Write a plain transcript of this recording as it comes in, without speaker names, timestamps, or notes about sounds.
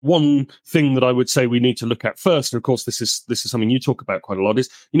one thing that I would say we need to look at first, and of course this is something you talk about quite a lot, is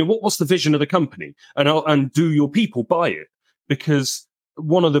what's the vision of the company, and do your people buy it? Because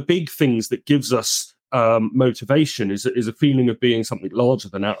one of the big things that gives us motivation is a feeling of being something larger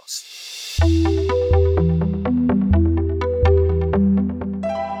than us.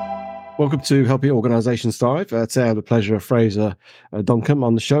 Welcome to Helping Organisations Thrive. Today I have the pleasure of Fraser Duncumb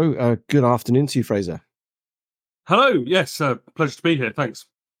on the show. Good afternoon to you, Fraser. Hello. Yes, pleasure to be here. Thanks.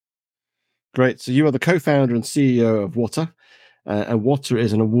 Great. So you are the co-founder and CEO of Water. And Water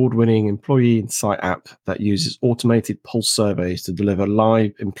is an award-winning employee insight app that uses automated pulse surveys to deliver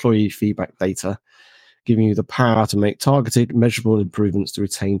live employee feedback data, giving you the power to make targeted, measurable improvements to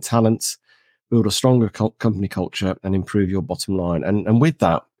retain talent, build a stronger company culture, and improve your bottom line. And with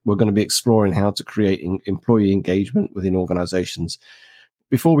that, we're going to be exploring how to create employee engagement within organizations.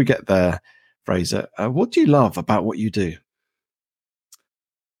 Before we get there, Fraser, what do you love about what you do?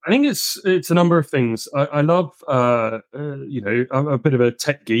 I think it's a number of things. I love, I'm a bit of a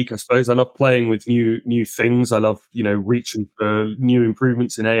tech geek, I suppose. I love playing with new things. I love, reaching for new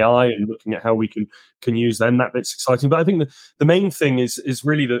improvements in AI and looking at how we can use them. That bit's exciting. But I think the main thing is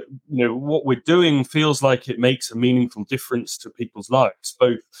really that, what we're doing feels like it makes a meaningful difference to people's lives,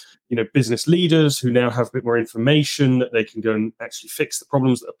 both, business leaders who now have a bit more information that they can go and actually fix the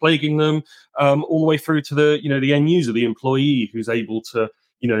problems that are plaguing them, all the way through to the end user, the employee who's able to,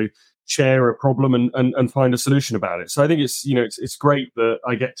 share a problem and find a solution about it. So I think it's great that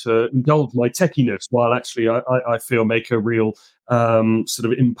I get to indulge my techiness while actually I feel make a real sort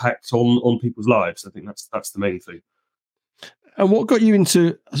of impact on people's lives. I think that's the main thing. And what got you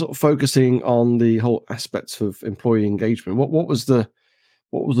into sort of focusing on the whole aspects of employee engagement? What was the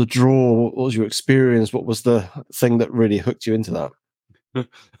draw? What was your experience? What was the thing that really hooked you into that?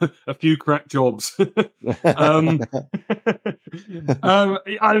 A few crack jobs. I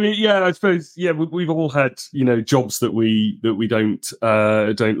suppose, we've all had, jobs that we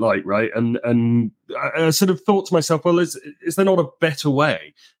don't like, right? And I sort of thought to myself, well, is there not a better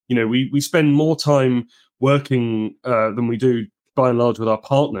way? We spend more time working than we do by and large with our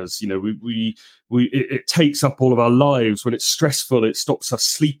partners. It takes up all of our lives. When it's stressful, it stops us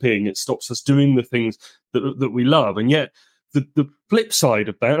sleeping, it stops us doing the things that we love, and yet the flip side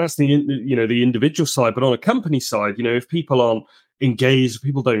of that's the individual side. But on a company side, if people aren't engaged, if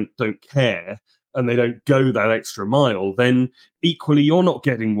people don't care, and they don't go that extra mile, then equally you're not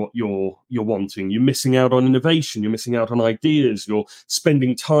getting what you're wanting. You're missing out on innovation. You're missing out on ideas. You're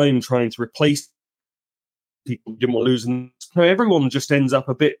spending time trying to replace people you didn't want to lose, and so everyone just ends up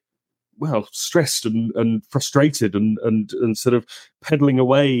a bit stressed and frustrated and sort of pedaling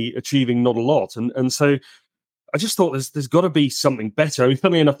away, achieving not a lot. And so I just thought there's got to be something better. I mean,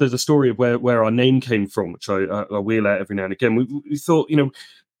 funnily enough, there's a story of where our name came from, which I wheel out every now and again. We thought,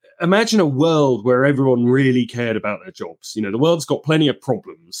 imagine a world where everyone really cared about their jobs. The world's got plenty of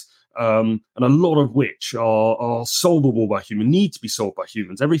problems, and a lot of which are solvable by humans, need to be solved by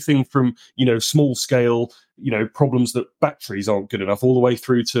humans. Everything from, small scale, problems that batteries aren't good enough, all the way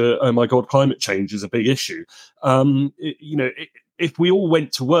through to, oh my God, climate change is a big issue. If we all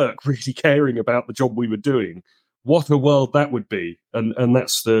went to work really caring about the job we were doing, what a world that would be. And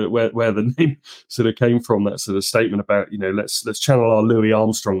that's where the name sort of came from, that sort of statement about, let's channel our Louis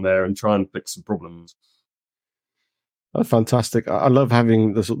Armstrong there and try and fix some problems. Oh, fantastic. I love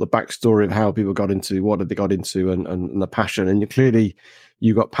having the sort of the backstory of how people got into what they got into and the passion. And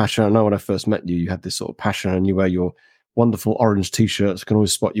you got passion. I know when I first met you, you had this sort of passion, and you wear your wonderful orange t-shirts. I can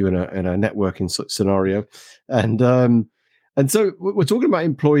always spot you in a networking scenario. And so we're talking about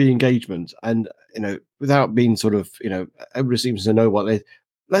employee engagement, and without being sort of everybody seems to know what it is.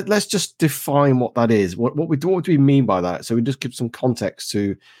 Let's just define what that is. What do we mean by that? So we just give some context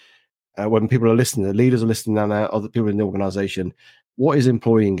to when people are listening, the leaders are listening now, other people in the organization. What is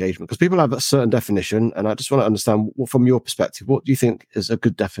employee engagement? Because people have a certain definition, and I just want to understand from your perspective, what do you think is a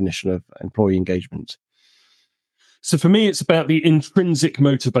good definition of employee engagement? So for me, it's about the intrinsic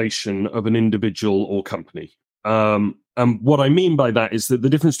motivation of an individual or company. And what I mean by that is that the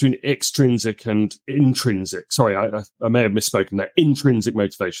difference between extrinsic and intrinsic, sorry, I may have misspoken there, intrinsic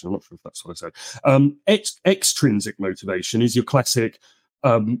motivation, I'm not sure if that's what I said. Extrinsic motivation is your classic,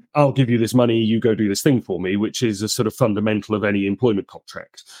 I'll give you this money, you go do this thing for me, which is a sort of fundamental of any employment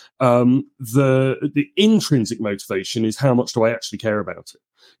contract. The intrinsic motivation is how much do I actually care about it?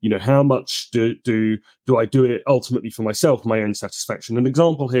 How much do I do it ultimately for myself, my own satisfaction? An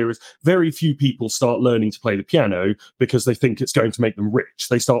example here is very few people start learning to play the piano because they think it's going to make them rich.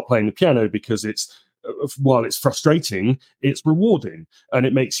 They start playing the piano because it's while it's frustrating, it's rewarding and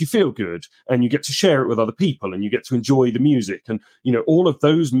it makes you feel good, and you get to share it with other people, and you get to enjoy the music, and all of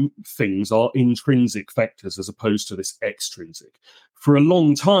those things are intrinsic factors as opposed to this extrinsic. For a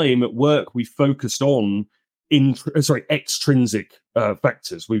long time at work, we focused on extrinsic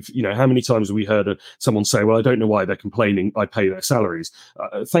factors. How many times have we heard someone say, well, I don't know why they're complaining, I pay their salaries.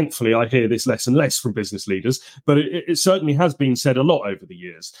 Thankfully, I hear this less and less from business leaders, but it certainly has been said a lot over the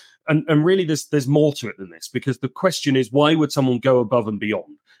years. And really, there's more to it than this, because the question is, why would someone go above and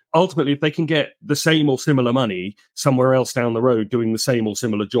beyond? Ultimately, if they can get the same or similar money somewhere else down the road doing the same or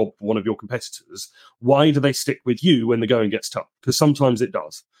similar job for one of your competitors, why do they stick with you when the going gets tough? Because sometimes it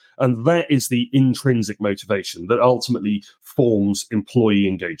does. And that is the intrinsic motivation that ultimately forms employee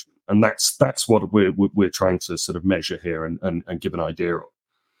engagement. And that's what we're trying to sort of measure here and give an idea of.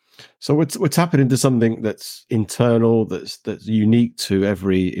 So we're tapping into something that's internal, that's unique to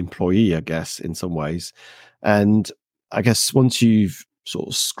every employee, I guess, in some ways. And I guess once you've sort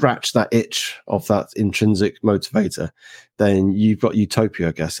of scratched that itch of that intrinsic motivator, then you've got utopia,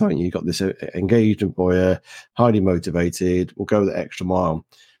 I guess, haven't you? You've got this engaged employer, highly motivated, will go the extra mile.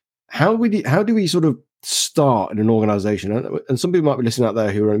 How do we sort of start in an organization? And some people might be listening out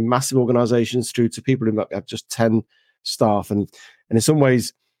there who are in massive organizations, through to people who might have just 10 staff. And in some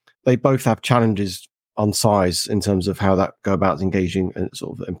ways, they both have challenges on size in terms of how that go about engaging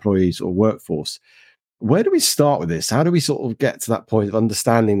sort of employees or workforce. Where do we start with this? How do we sort of get to that point of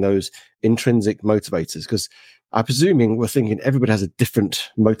understanding those intrinsic motivators? Because I'm presuming we're thinking everybody has a different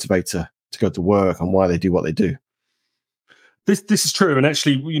motivator to go to work and why they do what they do. This is true, and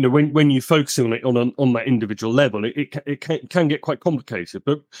actually, when you focus on it on that individual level, it can get quite complicated.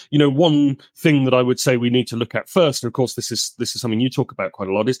 But one thing that I would say we need to look at first, and of course this is something you talk about quite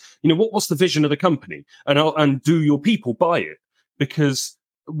a lot, is what's the vision of the company, and do your people buy it? Because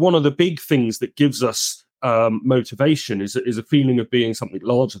one of the big things that gives us motivation is a feeling of being something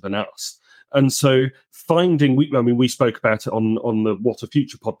larger than us. And so we spoke about it on the What a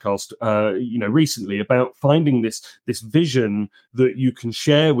Future podcast, recently, about finding this vision that you can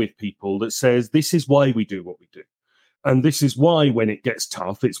share with people that says, this is why we do what we do. And this is why, when it gets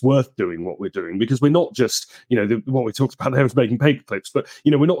tough, it's worth doing what we're doing, because we're not just, what we talked about there was making paper clips, but,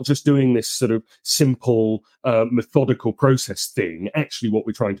 we're not just doing this sort of simple, methodical process thing. Actually, what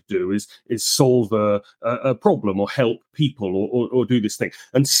we're trying to do is solve a problem or help people or do this thing.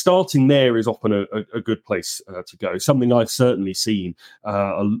 And starting there is often a good place to go. Something I've certainly seen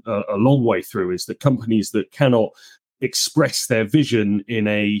a long way through is that companies that cannot express their vision in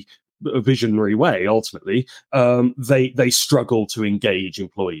a visionary way, ultimately, they struggle to engage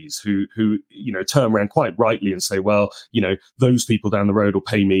employees who turn around quite rightly and say, well, those people down the road will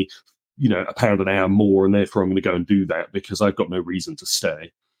pay me £1 an hour more, and therefore I'm going to go and do that because I've got no reason to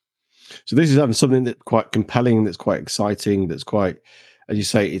stay. So this is something that's quite compelling, that's quite exciting, that's quite, as you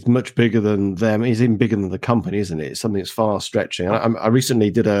say, it's much bigger than them. It's even bigger than the company, isn't it? It's something that's far stretching. I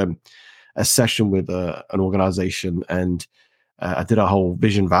recently did a session with an organization, and I did a whole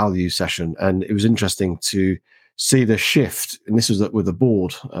vision value session, and it was interesting to see the shift. And this was with a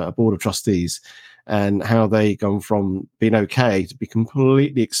board of trustees, and how they gone from being okay to be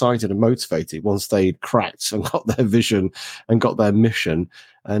completely excited and motivated once they'd cracked and got their vision and got their mission.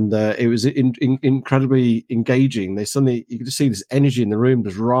 And it was incredibly engaging. You could just see this energy in the room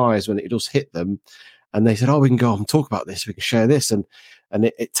just rise when it does hit them. And they said, oh, we can go and talk about this. We can share this. And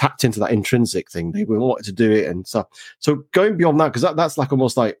it tapped into that intrinsic thing. They wanted to do it. And so going beyond that, because that's like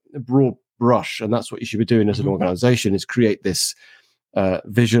almost like a broad brush. And that's what you should be doing as an organization, is create this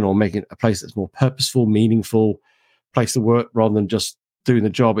vision, or making a place that's more purposeful, meaningful place to work, rather than just doing the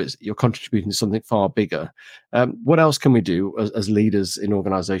job. You're contributing to something far bigger. What else can we do as leaders in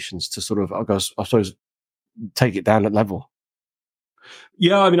organizations to sort of, I suppose, take it down at level?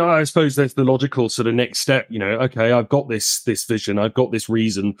 Yeah, I mean, I suppose there's the logical sort of next step. Okay, I've got this vision, I've got this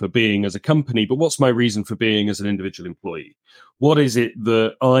reason for being as a company, but what's my reason for being as an individual employee? What is it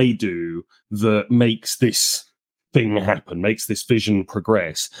that I do that makes this thing happen, makes this vision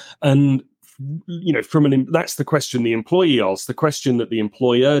progress? And that's the question the employee asks. The question that the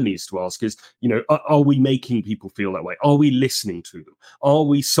employer needs to ask is, are we making people feel that way? Are we listening to them? Are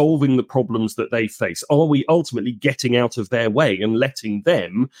we solving the problems that they face? Are we ultimately getting out of their way and letting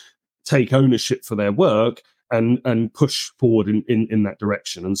them take ownership for their work and push forward in that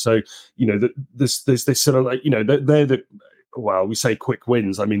direction? And so, there's this sort of like, they're the, well, we say quick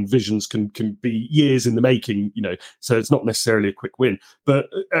wins. I mean, visions can be years in the making, so it's not necessarily a quick win. But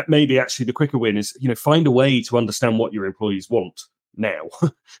maybe actually the quicker win is, find a way to understand what your employees want now.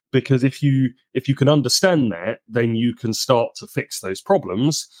 Because if you can understand that, then you can start to fix those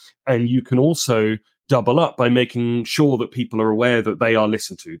problems, and you can also double up by making sure that people are aware that they are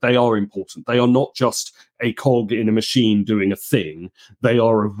listened to. They are important. They are not just a cog in a machine doing a thing. They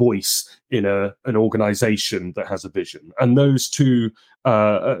are a voice in an organization that has a vision. And those two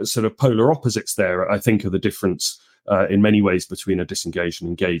sort of polar opposites there, I think, are the difference in many ways between a disengaged and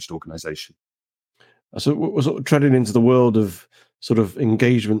engaged organization. So we're sort of treading into the world of sort of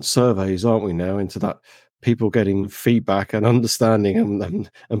engagement surveys, aren't we now, into that people getting feedback and understanding,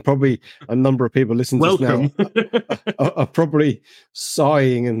 and probably a number of people listening to this now are probably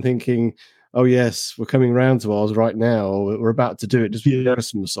sighing and thinking, oh yes, we're coming around to ours right now, or we're about to do it just for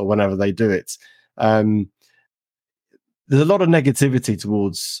Christmas or whenever they do it. There's a lot of negativity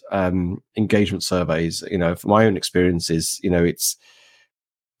towards engagement surveys. From my own experiences, it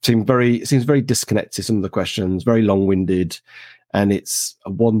seems very disconnected. Some of the questions very long-winded, and it's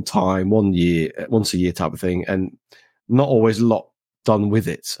a once a year type of thing, and not always a lot done with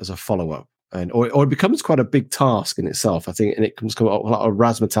it as a follow-up, or it becomes quite a big task in itself, I think, and it comes a lot of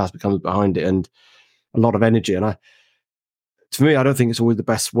razzmatazz becomes behind it, and a lot of energy. And to me, I don't think it's always the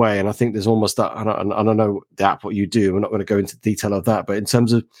best way. And I think there's almost that, and I don't know that what you do. We're not going to go into detail of that, but in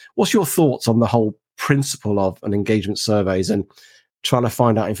terms of what's your thoughts on the whole principle of an engagement surveys and trying to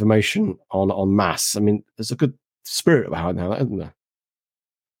find out information on mass? I mean, there's a good spirit behind that, isn't there?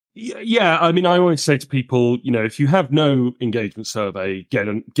 Yeah, I mean, I always say to people, if you have no engagement survey, get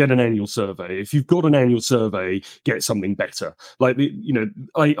an annual survey. If you've got an annual survey, get something better. Like,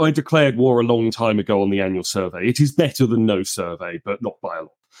 I declared war a long time ago on the annual survey. It is better than no survey, but not by a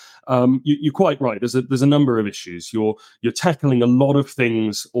lot. You're quite right. There's a number of issues. You're tackling a lot of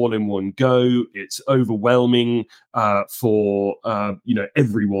things all in one go. It's overwhelming for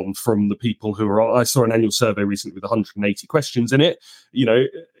everyone, from the people who are. I saw an annual survey recently with 180 questions in it.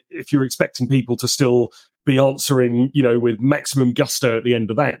 If you're expecting people to still be answering, with maximum gusto at the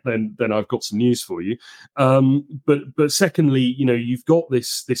end of that, then I've got some news for you. But secondly, you've got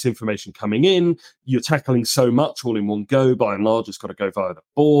this information coming in. You're tackling so much all in one go. By and large, it's got to go via the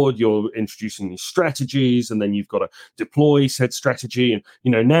board. You're introducing these strategies, and then you've got to deploy said strategy.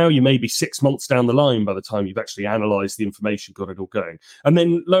 And now you may be 6 months down the line by the time you've actually analysed the information, got it all going. And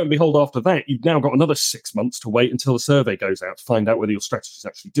then lo and behold, after that, you've now got another 6 months to wait until the survey goes out to find out whether your strategy is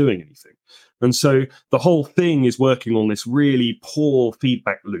actually doing anything. And so the whole thing is working on this really poor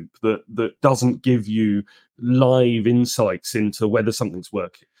feedback loop that doesn't give you live insights into whether something's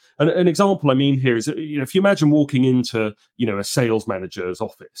working. And an example I mean here is, if you imagine walking into, a sales manager's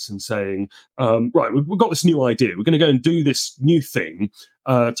office and saying, right, we've got this new idea. We're going to go and do this new thing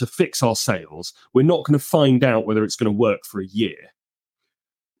to fix our sales. We're not going to find out whether it's going to work for a year.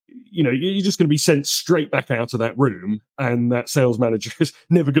 You're just going to be sent straight back out of that room, and that sales manager is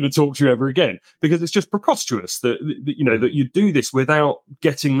never going to talk to you ever again, because it's just preposterous that you do this without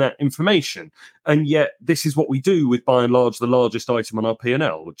getting that information. And yet this is what we do with, by and large, the largest item on our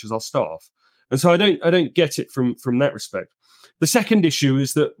P&L, which is our staff. And so I don't get it from that respect. The second issue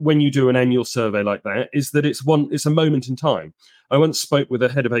is that when you do an annual survey like that, is that it's a moment in time. I once spoke with a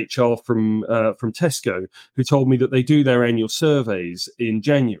head of HR from Tesco, who told me that they do their annual surveys in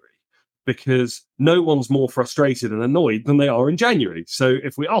January because no one's more frustrated and annoyed than they are in January. So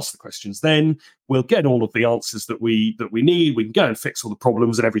if we ask the questions then, we'll get all of the answers that we need. We can go and fix all the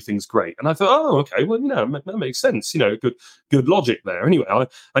problems and everything's great. And I thought, oh, okay, well, that makes sense. Good logic there. Anyway,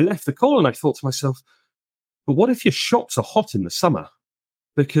 I left the call and I thought to myself, but what if your shops are hot in the summer?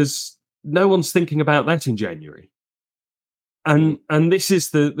 Because no one's thinking about that in January. And this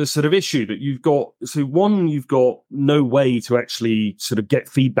is the sort of issue that you've got. So one, you've got no way to actually sort of get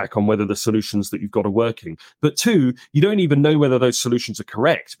feedback on whether the solutions that you've got are working. But two, you don't even know whether those solutions are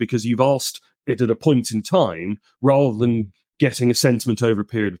correct because you've asked it at a point in time rather than getting a sentiment over a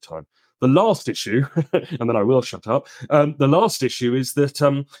period of time. The last issue, and then I will shut up, the last issue is that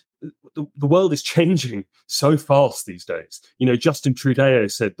the world is changing so fast these days. Justin Trudeau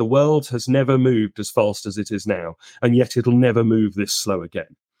said the world has never moved as fast as it is now, and yet it'll never move this slow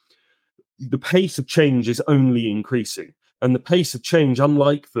again. The pace of change is only increasing. And the pace of change,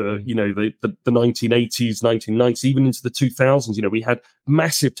 unlike the 1980s, 1990s, even into the 2000s, we had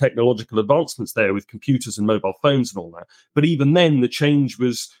massive technological advancements there with computers and mobile phones and all that. But even then, the change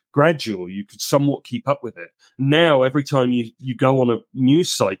was gradual. You could somewhat keep up with it. Now, every time you go on a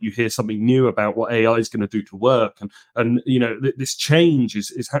news site, you hear something new about what AI is going to do to work. And this change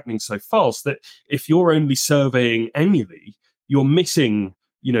is happening so fast that if you're only surveying annually, you're missing,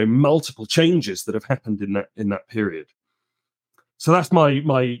 multiple changes that have happened in that period. So that's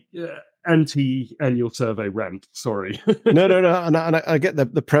my anti-annual survey rant. Sorry. No. And I get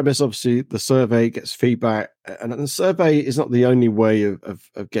the premise. Obviously, the survey gets feedback, and the survey is not the only way of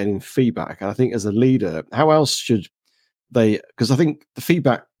getting feedback. And I think as a leader, how else should they? Because I think the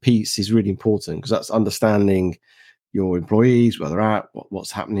feedback piece is really important, because that's understanding your employees, where they're at,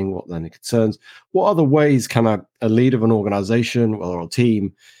 what's happening, what their concerns. What other ways can a leader of an organization or a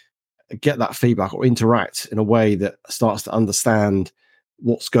team get that feedback or interact in a way that starts to understand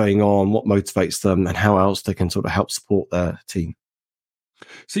what's going on, what motivates them, and how else they can sort of help support their team?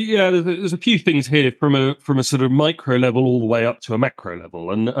 So yeah, there's a few things here from a sort of micro level all the way up to a macro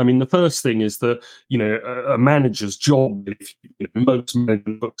level. And I mean, the first thing is that, you know, a manager's job, most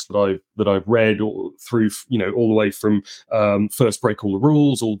management books that I've read all through, you know, all the way from First Break All the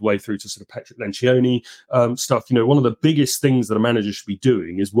Rules all the way through to sort of Patrick Lencioni stuff. You know, one of the biggest things that a manager should be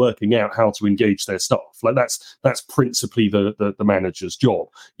doing is working out how to engage their staff. Like that's principally the manager's job,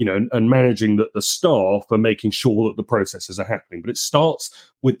 you know, and managing that the staff are making sure that the processes are happening. But it starts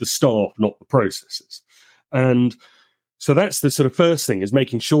with the staff, not the processes. And so that's the sort of first thing, is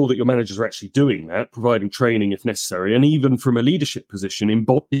making sure that your managers are actually doing that, providing training if necessary, and even from a leadership position,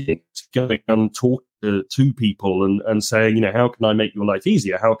 embodying, going and talking to people and saying, you know, how can I make your life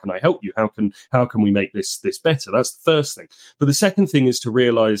easier? How can I help you? How can we make this better? That's the first thing. But the second thing is to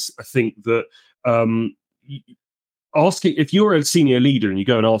realize, I think, that asking, if you're a senior leader and you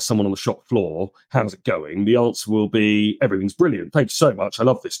go and ask someone on the shop floor, how's it going? The answer will be, everything's brilliant. Thank you so much. I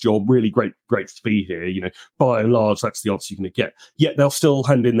love this job. Really great to be here. You know, by and large, that's the answer you're going to get. Yet they'll still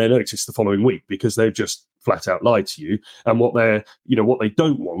hand in their notice the following week because they've just flat out lied to you. And what they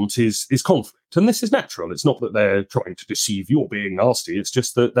don't want is conflict. And this is natural. It's not that they're trying to deceive you or being nasty. It's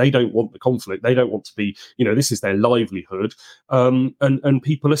just that they don't want the conflict. They don't want to be, you know, this is their livelihood. And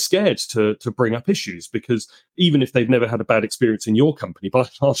people are scared to bring up issues, because even if they've never had a bad experience in your company, by and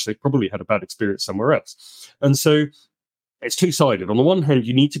large, they've probably had a bad experience somewhere else. And so it's two-sided. On the one hand,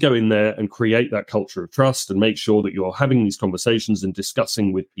 you need to go in there and create that culture of trust and make sure that you're having these conversations and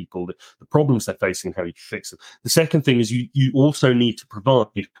discussing with people the problems they're facing and how you can fix them. The second thing is you also need to provide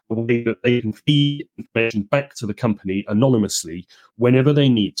a way that they can feed information back to the company anonymously whenever they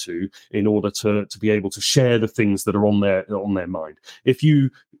need to, in order to be able to share the things that are on their mind. If you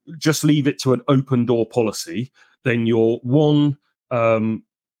just leave it to an open door policy, then you're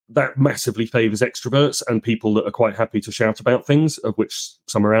that massively favors extroverts and people that are quite happy to shout about things, of which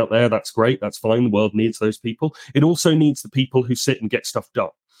some are out there. That's great. That's fine. The world needs those people. It also needs the people who sit and get stuff done.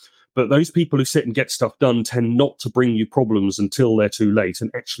 But those people who sit and get stuff done tend not to bring you problems until they're too late, and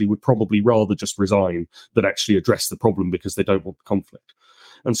actually would probably rather just resign than actually address the problem because they don't want the conflict.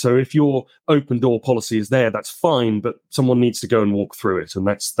 And so if your open door policy is there, that's fine, but someone needs to go and walk through it. And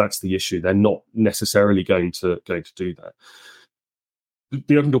that's the issue. They're not necessarily going to do that.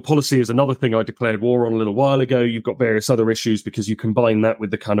 The open door policy is another thing I declared war on a little while ago. You've got various other issues because you combine that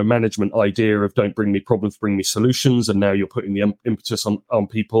with the kind of management idea of don't bring me problems, bring me solutions. And now you're putting the impetus on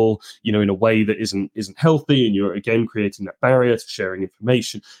people, you know, in a way that isn't healthy. And you're again creating that barrier to sharing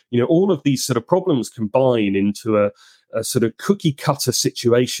information. You know, all of these sort of problems combine into a sort of cookie cutter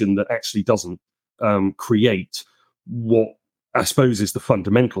situation that actually doesn't create what I suppose is the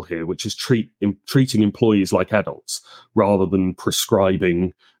fundamental here, which is treating employees like adults rather than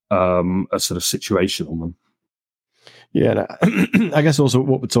prescribing a sort of situation on them. Yeah, I guess also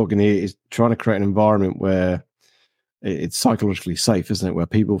what we're talking here is trying to create an environment where it's psychologically safe, isn't it? Where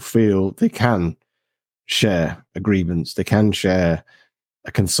people feel they can share a grievance, they can share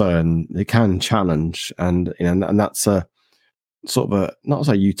a concern, they can challenge, and you know, and that's a sort of a, not as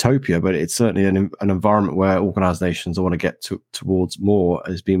a utopia, but it's certainly an environment where organizations want to get towards more,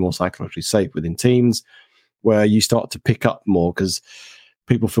 as being more psychologically safe within teams, where you start to pick up more because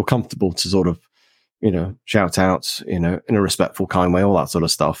people feel comfortable to sort of, you know, shout out, you know, in a respectful, kind way, all that sort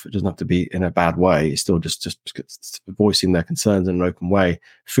of stuff. It doesn't have to be in a bad way. It's still just voicing their concerns in an open way,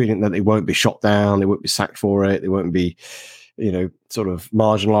 feeling that they won't be shot down, they won't be sacked for it, they won't be, you know, sort of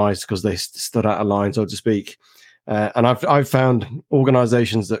marginalized because they stood out of line, so to speak. And I've found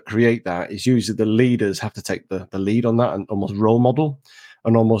organizations that create that is usually the leaders have to take the lead on that and almost role model,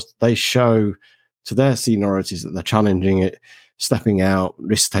 and almost they show to their seniorities that they're challenging it, stepping out,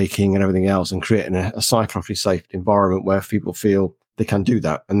 risk taking and everything else, and creating a psychologically safe environment where people feel they can do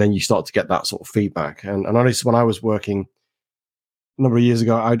that. And then you start to get that sort of feedback. And I noticed when I was working a number of years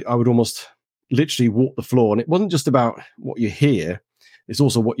ago, I would almost literally walk the floor, and it wasn't just about what you hear. It's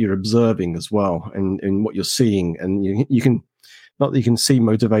also what you're observing as well, and what you're seeing. And you can, not that you can see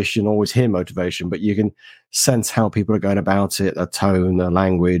motivation, always hear motivation, but you can sense how people are going about it, their tone, their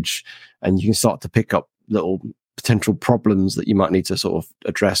language, and you can start to pick up little potential problems that you might need to sort of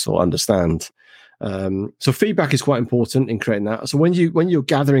address or understand. So feedback is quite important in creating that. So when you're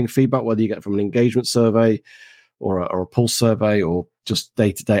gathering feedback, whether you get from an engagement survey or a pulse survey or just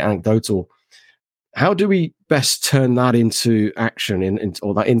day-to-day anecdotal, how do we best turn that into action,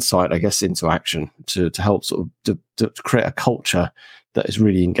 or that insight, I guess, into action to help sort of to create a culture that is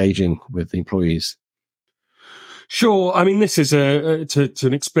really engaging with the employees? Sure. I mean, this is to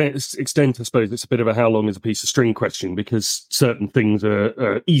an extent, I suppose it's a bit of a how long is a piece of string question, because certain things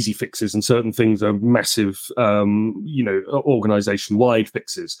are easy fixes and certain things are massive, organization-wide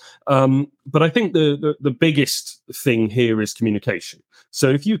fixes. But I think the biggest thing here is communication. So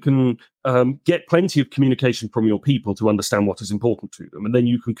if you can get plenty of communication from your people to understand what is important to them, and then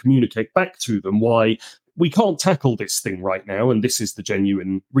you can communicate back to them why we can't tackle this thing right now, and this is the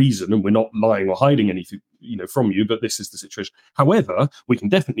genuine reason, and we're not lying or hiding anything, from you, but this is the situation. However, we can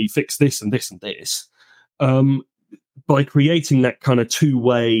definitely fix this and this and this, by creating that kind of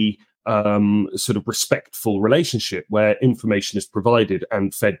two-way sort of respectful relationship where information is provided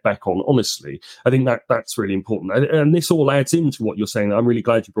and fed back on honestly. I think that's really important. And this all adds into what you're saying. I'm really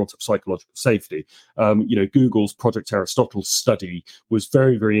glad you brought up psychological safety. Google's Project Aristotle study was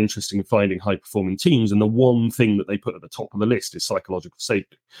very, very interesting in finding high-performing teams. And the one thing that they put at the top of the list is psychological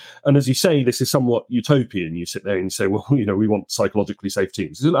safety. And as you say, this is somewhat utopian. You sit there and you say, well, we want psychologically safe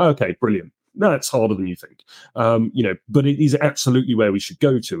teams. Okay, brilliant. No, it's harder than you think, but it is absolutely where we should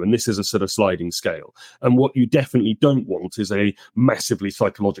go to. And this is a sort of sliding scale. And what you definitely don't want is a massively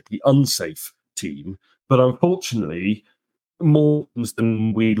psychologically unsafe team. But unfortunately, more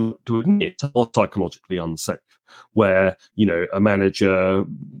than we like to admit are psychologically unsafe, where, a manager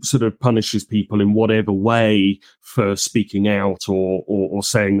sort of punishes people in whatever way for speaking out or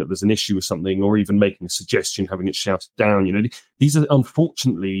saying that there's an issue with something, or even making a suggestion, having it shouted down. These are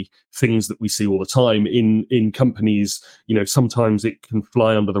unfortunately things that we see all the time in companies. Sometimes it can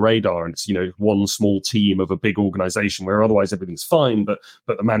fly under the radar, and it's, one small team of a big organization where otherwise everything's fine, but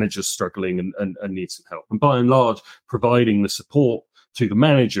the manager's struggling and needs some help. And by and large, providing the support to the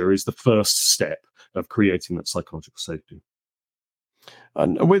manager is the first step of creating that psychological safety.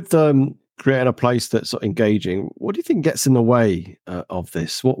 And with creating a place that's sort of engaging, what do you think gets in the way of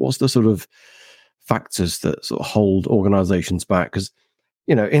this? What's the sort of factors that sort of hold organizations back? Because,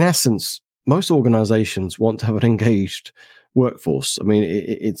 in essence, most organizations want to have an engaged workforce. I mean,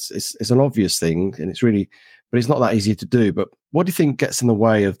 it's an obvious thing, and but it's not that easy to do. But what do you think gets in the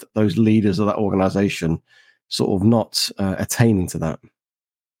way of those leaders of that organization sort of not attaining to that?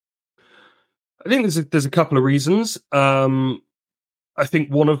 I think there's a couple of reasons. I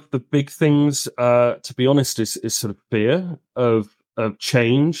think one of the big things, to be honest, is sort of fear of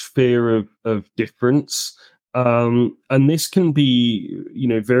change, fear of difference, and this can be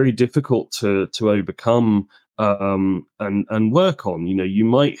very difficult to overcome and work on. You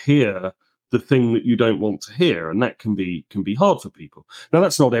might hear the thing that you don't want to hear, and that can be hard for people. Now,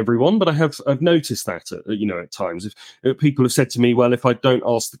 that's not everyone, but I've noticed that at times. If people have said to me, well, if I don't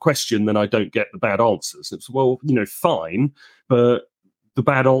ask the question, then I don't get the bad answers. It's, well, fine, but the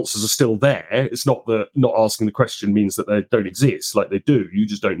bad answers are still there. It's not that not asking the question means that they don't exist, like they do. You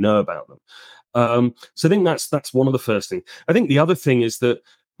just don't know about them. So I think that's one of the first things. I think the other thing is that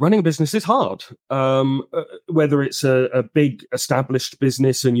running a business is hard. Whether it's a big established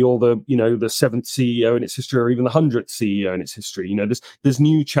business and you're the 7th CEO in its history, or even the 100th CEO in its history, there's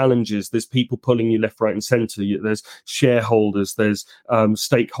new challenges. There's people pulling you left, right, and centre. There's shareholders. There's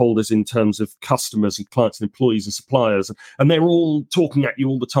stakeholders in terms of customers and clients and employees and suppliers, and they're all talking at you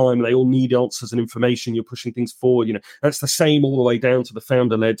all the time. They all need answers and information. You're pushing things forward. That's the same all the way down to the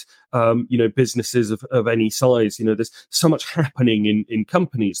founder-led, businesses of any size. There's so much happening in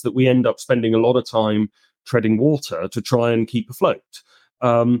companies that we end up spending a lot of time treading water to try and keep afloat.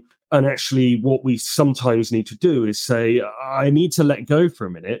 And actually, what we sometimes need to do is say, I need to let go for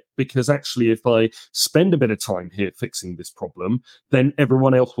a minute, because actually, if I spend a bit of time here fixing this problem, then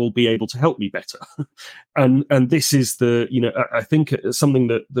everyone else will be able to help me better. and this is I think something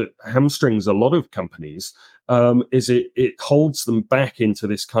that hamstrings a lot of companies, is it holds them back into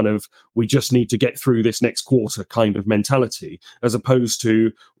this kind of, we just need to get through this next quarter kind of mentality, as opposed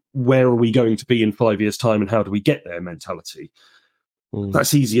to, where are we going to be in 5 years' time and how do we get there mentality.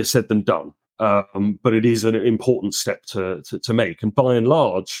 That's easier said than done, but it is an important step to make. And by and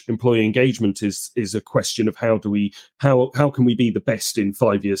large, employee engagement is a question of how can we be the best in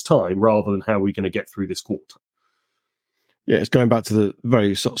 5 years' time, rather than how are we going to get through this quarter. Yeah, it's going back to the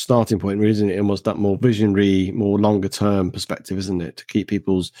very sort of starting point, really, isn't it? Almost that more visionary, more longer term perspective, isn't it? To keep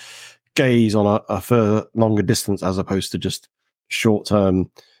people's gaze on a further longer distance, as opposed to just short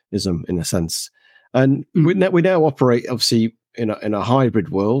termism, in a sense. And we now operate, obviously, in a hybrid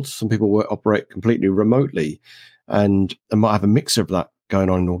world. Some people operate completely remotely, and might have a mix of that going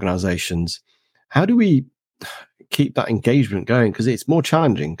on in organizations. How do we keep that engagement going? Because it's more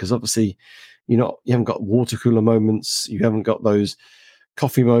challenging, because obviously you haven't got water cooler moments, you haven't got those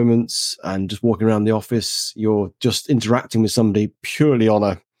coffee moments and just walking around the office. You're just interacting with somebody purely on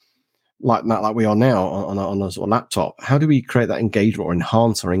a like we are now on a sort of laptop. How do we create that engagement or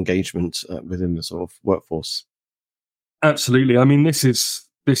enhance our engagement within the sort of workforce? Absolutely. I mean, this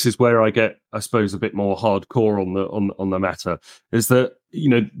is where I get, I suppose, a bit more hardcore on the matter. Is that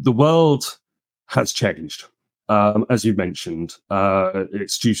the world has changed. As you mentioned,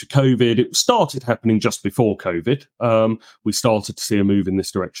 it's due to COVID. It started happening just before COVID. We started to see a move in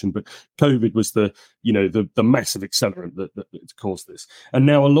this direction, but COVID was the massive accelerant that caused this. And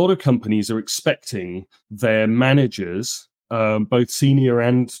now a lot of companies are expecting their managers, both senior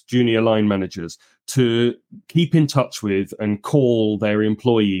and junior line managers, to keep in touch with and call their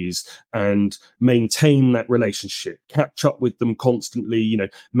employees and maintain that relationship, catch up with them constantly,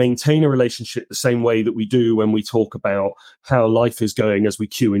 maintain a relationship the same way that we do when we talk about how life is going as we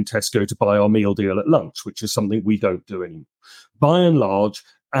queue in Tesco to buy our meal deal at lunch, which is something we don't do anymore. By and large,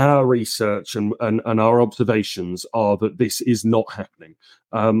 our research and our observations are that this is not happening.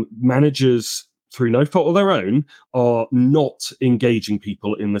 Managers, through no fault of their own, are not engaging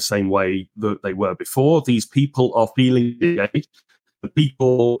people in the same way that they were before. These people are feeling engaged. The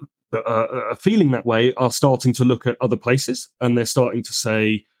people that are feeling that way are starting to look at other places, and they're starting to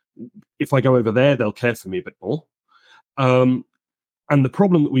say, if I go over there, they'll care for me a bit more. And the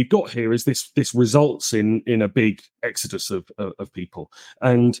problem that we've got here is this results in a big exodus of people.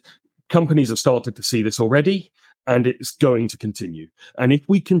 And companies have started to see this already, and it's going to continue. And if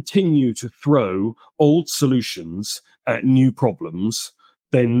we continue to throw old solutions at new problems,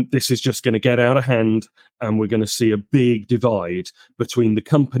 then this is just going to get out of hand, and we're going to see a big divide between the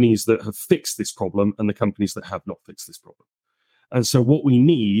companies that have fixed this problem and the companies that have not fixed this problem. And so what we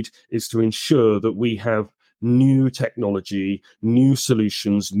need is to ensure that we have new technology, new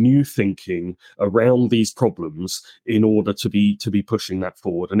solutions, new thinking around these problems in order to be pushing that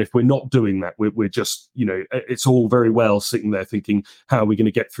forward. And if we're not doing that, we're just, it's all very well sitting there thinking, how are we going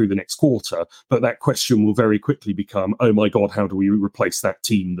to get through the next quarter? But that question will very quickly become, oh my God, how do we replace that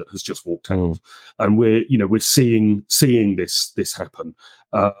team that has just walked out? And we're seeing this happen.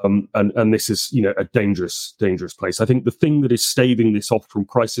 And this is, a dangerous place. I think the thing that is staving this off from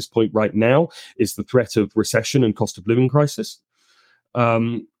crisis point right now is the threat of recession and cost of living crisis.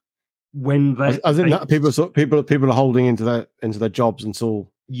 When that, I think that people are holding into their jobs until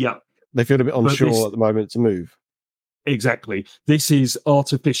they feel a bit unsure at the moment to move. Exactly. This is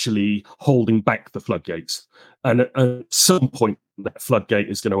artificially holding back the floodgates. And at some point, that floodgate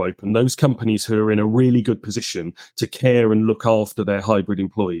is going to open. Those companies who are in a really good position to care and look after their hybrid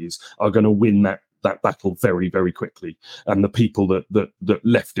employees are going to win that battle very, very quickly. And the people that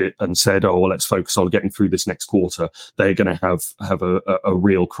left it and said, oh, well, let's focus on getting through this next quarter, they're going to have a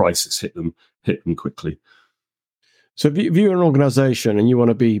real crisis hit them quickly. So if you're an organization and you want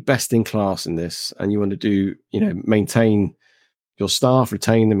to be best in class in this, and you want to do, maintain your staff,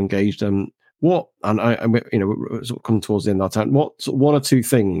 retain them, engage them, we're sort of coming towards the end of our time, what sort of one or two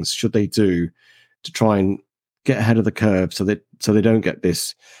things should they do to try and get ahead of the curve so they don't get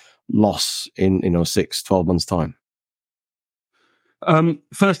this loss in 6-12 months time?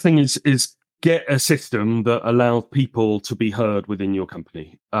 First thing is get a system that allows people to be heard within your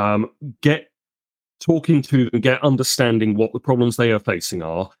company. Get talking to them, get understanding what the problems they are facing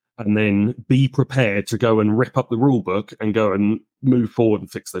are, and then be prepared to go and rip up the rule book and go and move forward and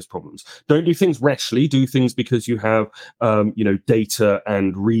fix those problems. Don't do things rashly. Do things because you have, data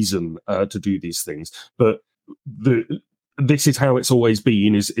and reason to do these things. But this is how it's always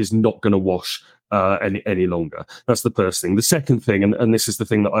been, is not going to wash any longer. That's the first thing. The second thing, and this is the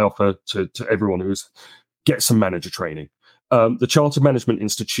thing that I offer to everyone, who's get some manager training. The Chartered Management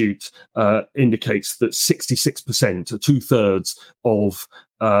Institute indicates that 66%, or 2/3 of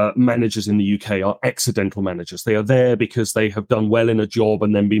managers in the UK are accidental managers. They are there because they have done well in a job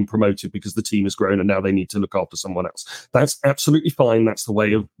and then been promoted because the team has grown and now they need to look after someone else. That's absolutely fine. That's the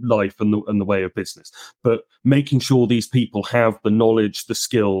way of life and the way of business. But making sure these people have the knowledge, the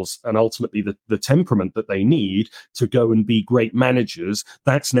skills, and ultimately the temperament that they need to go and be great managers,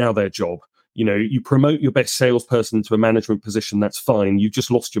 that's now their job. You promote your best salesperson into a management position, that's fine. You've just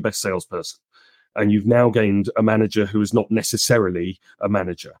lost your best salesperson. And you've now gained a manager who is not necessarily a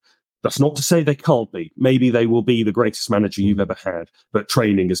manager. That's not to say they can't be. Maybe they will be the greatest manager you've ever had, but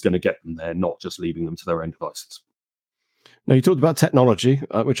training is going to get them there, not just leaving them to their own devices. Now, you talked about technology,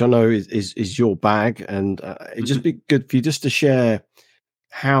 which I know is your bag, and it'd just be good for you just to share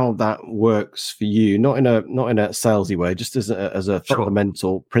how that works for you, not in a salesy way, just as a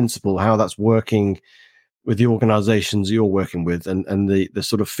fundamental principle, how that's working with the organizations you're working with, and the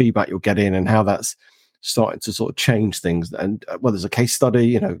sort of feedback you're getting, and how that's starting to sort of change things. And well, there's a case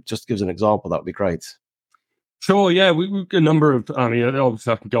study, just gives an example. That would be great. Sure, yeah, we've a number of. I mean,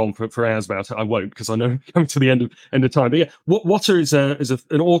 obviously, I can go on for hours about it. I won't, because I know I'm coming to the end of time. But yeah, Water is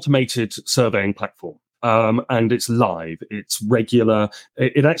an automated surveying platform. And it's live, it's regular.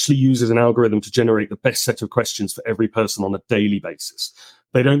 It actually uses an algorithm to generate the best set of questions for every person on a daily basis.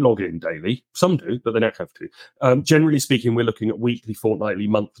 They don't log in daily. Some do, but they don't have to. Generally speaking, we're looking at weekly, fortnightly,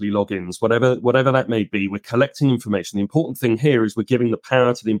 monthly logins, whatever that may be. We're collecting information. The important thing here is we're giving the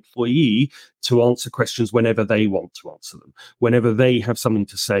power to the employee to answer questions whenever they want to answer them. Whenever they have something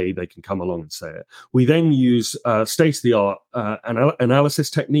to say, they can come along and say it. We then use state-of-the-art analysis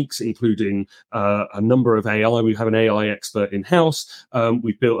techniques, including a number of AI. We have an AI expert in-house.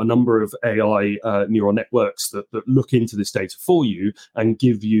 We've built a number of AI neural networks that look into this data for you and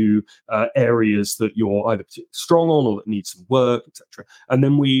give you areas that you're either strong on or that need some work, etc. And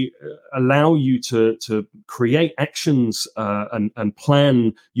then we allow you to create actions and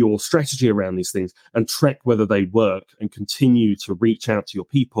plan your strategy around these things and track whether they work, and continue to reach out to your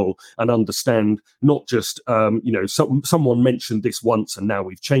people and understand not just someone mentioned this once and now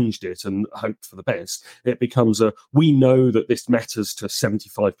we've changed it and hoped for the best. It becomes we know that this matters to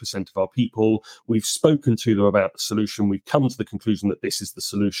 75% of our people. We've spoken to them about the solution. We've come to the conclusion that this is the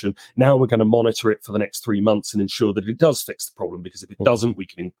solution. Now we're going to monitor it for the next 3 months and ensure that it does fix the problem, because if it doesn't, we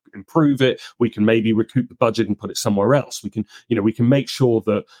can improve it. We can maybe recoup the budget and put it somewhere else. We can make sure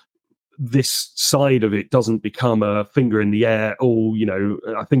that this side of it doesn't become a finger in the air.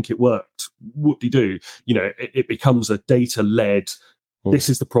 I think it worked. Whoop-de-doo. It becomes a data-led. This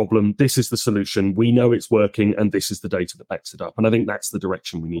is the problem. This is the solution. We know it's working, and this is the data that backs it up. And I think that's the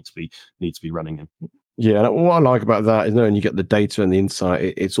direction we need to be running in. Yeah, what I like about that is when you get the data and the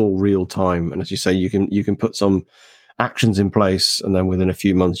insight, it's all real time. And as you say, you can put some actions in place, and then within a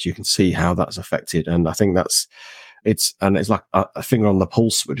few months you can see how that's affected. And I think it's like a finger on the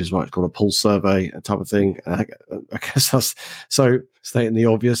pulse, which is why it's called a pulse survey type of thing. I guess that's so stating the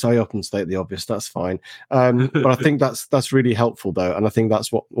obvious. I often state the obvious. That's fine. But I think that's really helpful though. And I think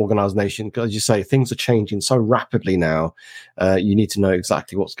that's what organization, because as you say, things are changing so rapidly now. You need to know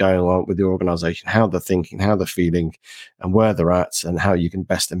exactly what's going on with your organization, how they're thinking, how they're feeling, and where they're at, and how you can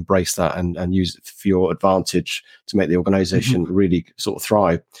best embrace that and use it for your advantage to make the organization really sort of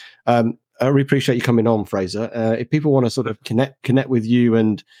thrive. I really appreciate you coming on, Fraser. If people want to sort of connect with you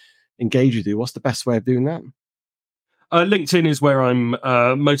and engage with you, what's the best way of doing that? LinkedIn is where I'm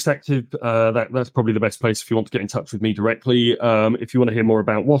most active. That's probably the best place if you want to get in touch with me directly. If you want to hear more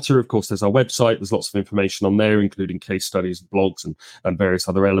about Water, of course, there's our website. There's lots of information on there, including case studies, blogs, and various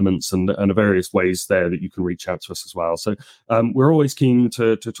other elements, and various ways there that you can reach out to us as well. So we're always keen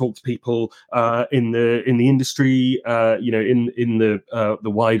to talk to people in the industry, in the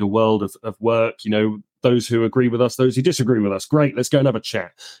wider world of work. Those who agree with us, those who disagree with us. Great, let's go and have a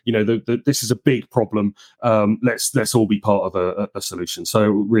chat. This is a big problem. Let's all be part of a solution. So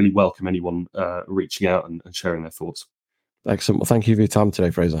really welcome anyone reaching out and sharing their thoughts. Excellent. Well, thank you for your time today,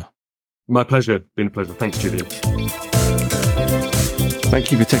 Fraser. My pleasure. Been a pleasure. Thanks, Julian.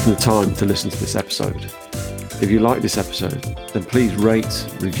 Thank you for taking the time to listen to this episode. If you like this episode, then please rate,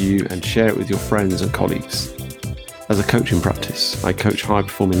 review, and share it with your friends and colleagues. As a coaching practice, I coach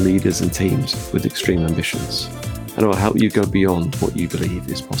high-performing leaders and teams with extreme ambitions, and I will help you go beyond what you believe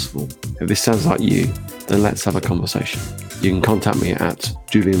is possible. If this sounds like you, then let's have a conversation. You can contact me at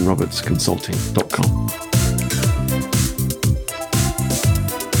julianrobertsconsulting.com.